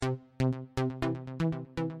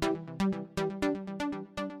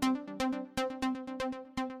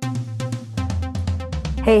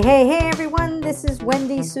Hey everyone, this is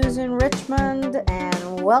Wendy Susan Richmond,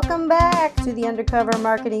 and welcome back to the Undercover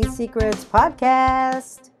Marketing Secrets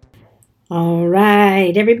podcast. All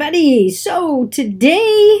right, everybody. So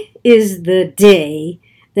today is the day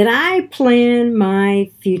that I plan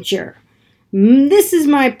my future. This is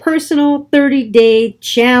my personal 30-day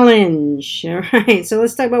challenge. All right, so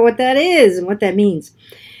let's talk about what that is and what that means.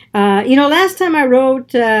 Last time I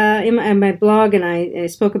wrote in my blog, and I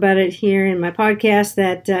spoke about it here in my podcast,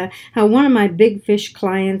 that how one of my big fish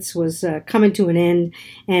clients was coming to an end,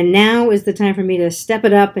 and now is the time for me to step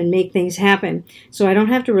it up and make things happen, so I don't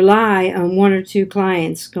have to rely on one or two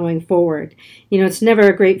clients going forward. It's never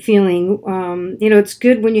a great feeling. It's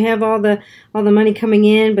good when you have all the money coming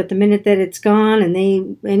in, but the minute that it's gone,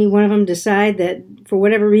 and any one of them decide that for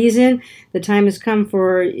whatever reason the time has come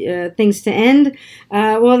for things to end,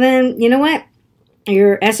 well then, you know what?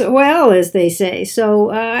 You're SOL, as they say. So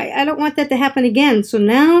I don't want that to happen again. So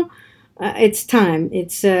now it's time.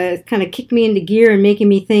 It's kind of kicked me into gear and making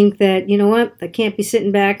me think that, you know what? I can't be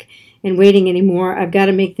sitting back and waiting anymore. I've got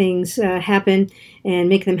to make things happen and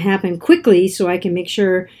make them happen quickly so I can make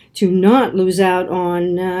sure to not lose out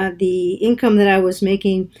on the income that I was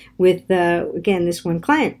making with, again, this one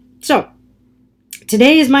client. So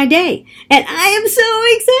today is my day, and I am so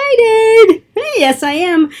excited. Yes, I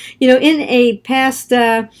am. In a past,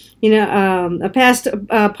 podcast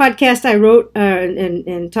I wrote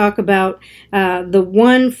and talk about the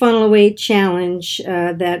One Funnel Away Challenge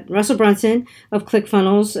that Russell Brunson of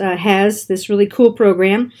ClickFunnels has, this really cool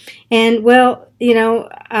program. And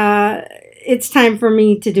it's time for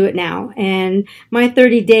me to do it now. And my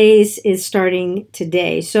 30 days is starting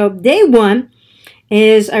today. So day one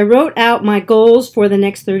is I wrote out my goals for the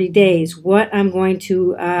next 30 days, what I'm going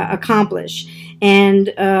to accomplish.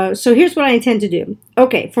 And so here's what I intend to do.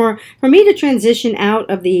 Okay, for me to transition out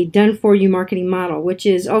of the done-for-you marketing model, which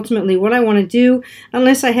is ultimately what I want to do,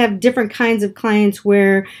 unless I have different kinds of clients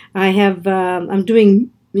where I'm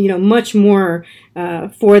doing much more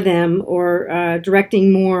for them, or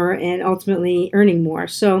directing more and ultimately earning more.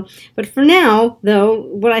 So, but for now, though,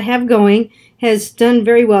 what I have going has done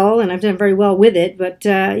very well, and I've done very well with it. But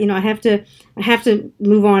I have to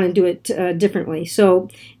move on and do it differently. So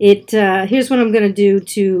here's what I'm going to do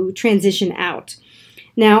to transition out.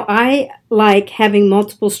 Now, I like having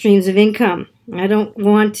multiple streams of income. I don't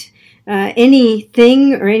want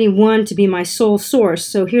anything or anyone to be my sole source.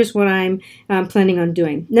 So here's what I'm planning on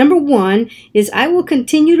doing. Number one is I will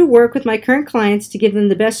continue to work with my current clients to give them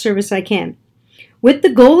the best service I can, with the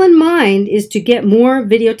goal in mind is to get more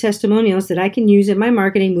video testimonials that I can use in my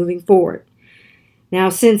marketing moving forward. Now,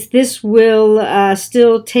 since this will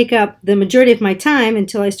still take up the majority of my time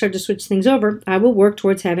until I start to switch things over, I will work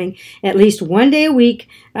towards having at least one day a week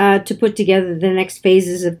to put together the next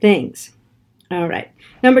phases of things. All right.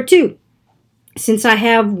 Number two, since I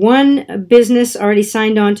have one business already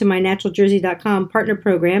signed on to my naturaljersey.com partner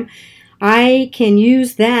program, I can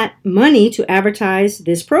use that money to advertise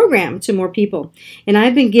this program to more people. And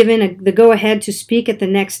I've been given the go-ahead to speak at the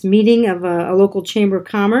next meeting of a local chamber of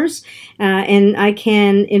commerce, and I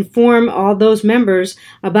can inform all those members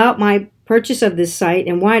about my purchase of this site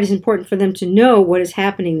and why it is important for them to know what is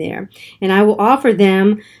happening there. And I will offer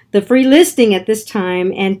them the free listing at this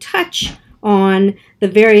time and touch on the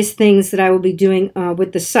various things that I will be doing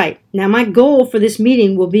with the site. Now, my goal for this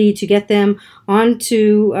meeting will be to get them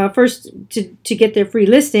onto first to get their free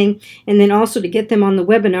listing, and then also to get them on the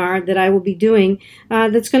webinar that I will be doing.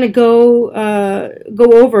 That's going to go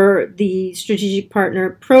over the strategic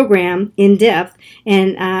partner program in depth,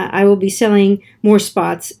 and I will be selling more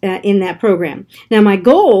spots in that program. Now, my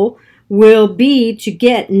goal will be to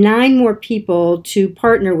get 9 more people to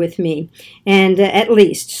partner with me, and at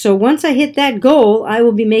least. So once I hit that goal, I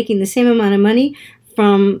will be making the same amount of money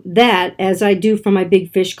from that as I do from my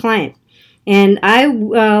big fish client. And I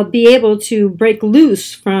will be able to break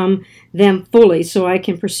loose from them fully so I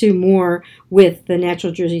can pursue more with the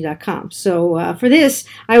naturaljersey.com. So for this,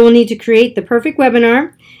 I will need to create the perfect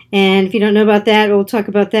webinar. And if you don't know about that, we'll talk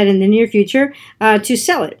about that in the near future to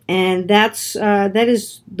sell it. And that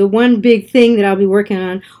is the one big thing that I'll be working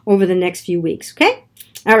on over the next few weeks. Okay?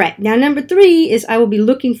 All right. Now, number 3 is I will be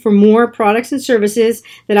looking for more products and services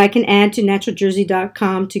that I can add to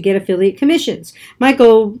naturaljersey.com to get affiliate commissions. My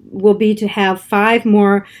goal will be to have 5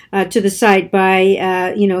 more to the site by,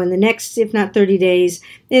 in the next, if not 30 days,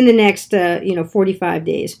 in the next, 45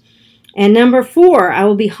 days. And number 4, I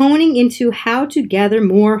will be honing into how to gather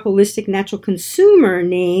more holistic natural consumer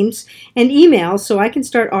names and emails so I can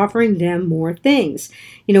start offering them more things.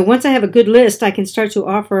 Once I have a good list, I can start to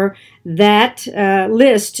offer that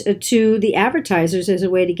list to the advertisers as a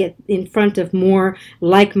way to get in front of more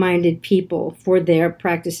like-minded people for their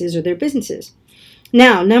practices or their businesses.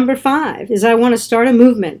 Now, number 5 is I want to start a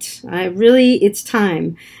movement. It's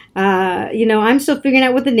time. I'm still figuring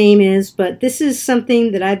out what the name is, but this is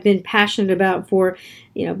something that I've been passionate about for,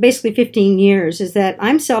 basically 15 years, is that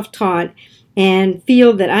I'm self-taught and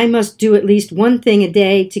feel that I must do at least one thing a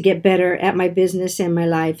day to get better at my business and my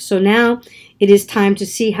life. So now it is time to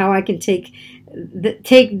see how I can take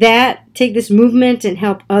this movement and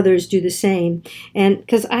help others do the same. And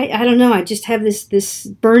because I don't know, I just have this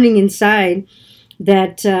burning inside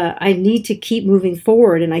that I need to keep moving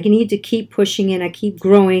forward, and I need to keep pushing, and I keep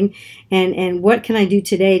growing, and what can I do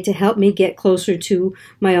today to help me get closer to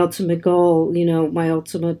my ultimate goal, my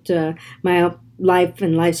ultimate my life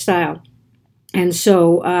and lifestyle. And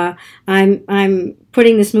so I'm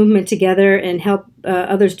putting this movement together and help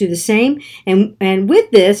others do the same. And with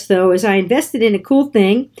this, though, is I invested in a cool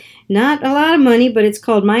thing, not a lot of money, but it's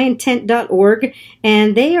called myintent.org,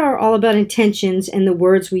 and they are all about intentions and the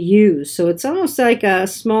words we use. So it's almost like a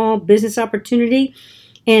small business opportunity.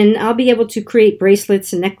 And I'll be able to create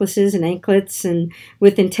bracelets and necklaces and anklets and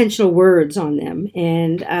with intentional words on them.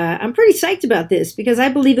 And I'm pretty psyched about this because I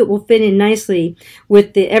believe it will fit in nicely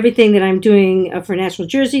with everything that I'm doing for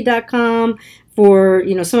naturaljersey.com, for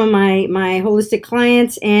some of my holistic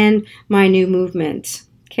clients and my new movement.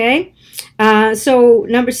 Okay. So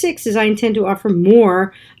number 6 is I intend to offer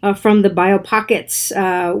more from the BioPockets,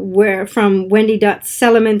 from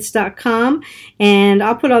wendy.selements.com, and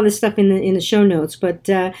I'll put all this stuff in the show notes. But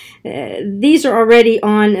these are already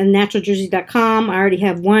on naturaljersey.com. I already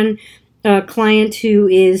have one client who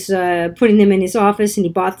is putting them in his office, and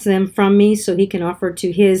he bought them from me so he can offer to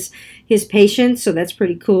his patients. So that's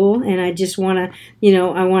pretty cool. And I just want to,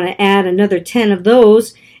 I want to add another 10 of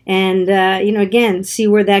those, and again, see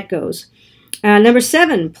where that goes. Number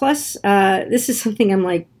 7, plus, this is something I'm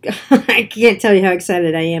like, I can't tell you how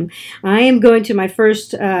excited I am. I am going to my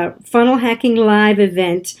first funnel hacking live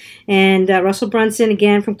event, and Russell Brunson,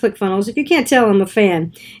 again, from ClickFunnels. If you can't tell, I'm a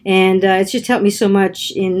fan, and it's just helped me so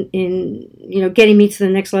much in getting me to the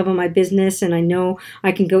next level of my business, and I know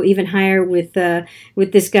I can go even higher with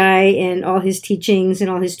this guy and all his teachings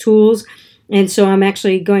and all his tools. And so I'm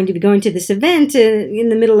actually going to be going to this event in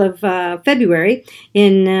the middle of February.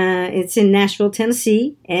 It's in Nashville,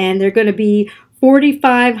 Tennessee, and there are going to be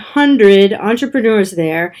 4,500 entrepreneurs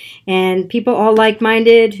there, and people all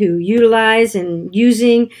like-minded who utilize and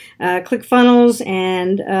using ClickFunnels.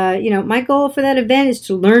 And my goal for that event is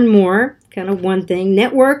to learn more, kind of one thing,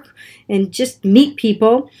 network, and just meet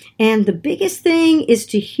people. And the biggest thing is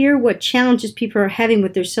to hear what challenges people are having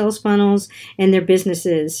with their sales funnels and their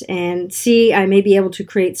businesses, and see I may be able to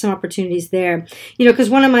create some opportunities there. Because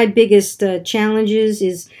one of my biggest challenges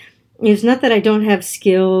is not that I don't have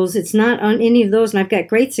skills. It's not on any of those, and I've got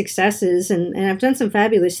great successes, and I've done some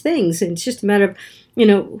fabulous things. And it's just a matter of,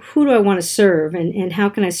 who do I want to serve, and how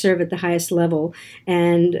can I serve at the highest level?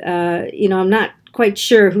 And I'm not quite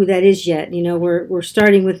sure who that is yet. We're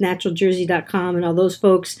starting with naturaljersey.com and all those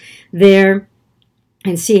folks there,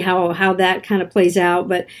 and see how that kind of plays out.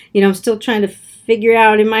 But I'm still trying to figure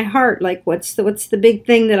out in my heart, like, what's the big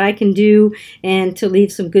thing that I can do and to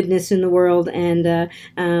leave some goodness in the world. And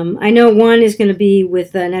I know one is going to be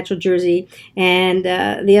with Natural Jersey, and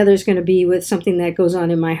the other is going to be with something that goes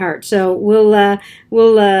on in my heart. So we'll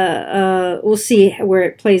see where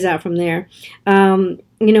it plays out from there.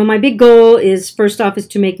 My big goal is, first off, is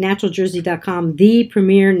to make naturaljersey.com the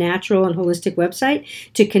premier natural and holistic website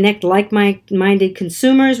to connect like-minded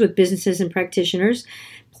consumers with businesses and practitioners,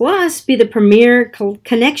 plus be the premier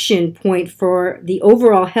connection point for the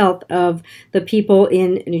overall health of the people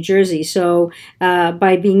in New Jersey. So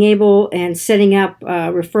by being able and setting up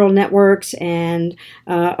referral networks and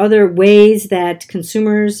other ways that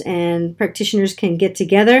consumers and practitioners can get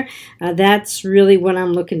together, that's really what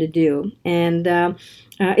I'm looking to do. And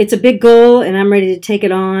it's a big goal, and I'm ready to take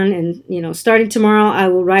it on. And, starting tomorrow, I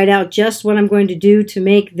will write out just what I'm going to do to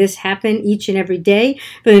make this happen each and every day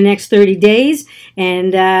for the next 30 days.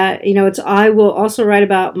 And, I will also write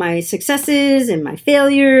about my successes and my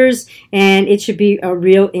failures, and it should be a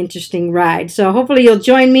real interesting ride. So hopefully you'll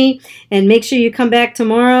join me, and make sure you come back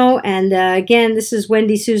tomorrow. And again, this is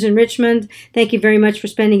Wendy Susan Richmond. Thank you very much for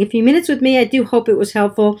spending a few minutes with me. I do hope it was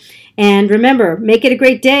helpful. And remember, make it a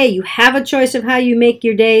great day. You have a choice of how you make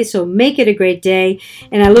your day, so make it a great day.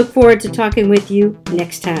 And I look forward to talking with you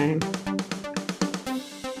next time.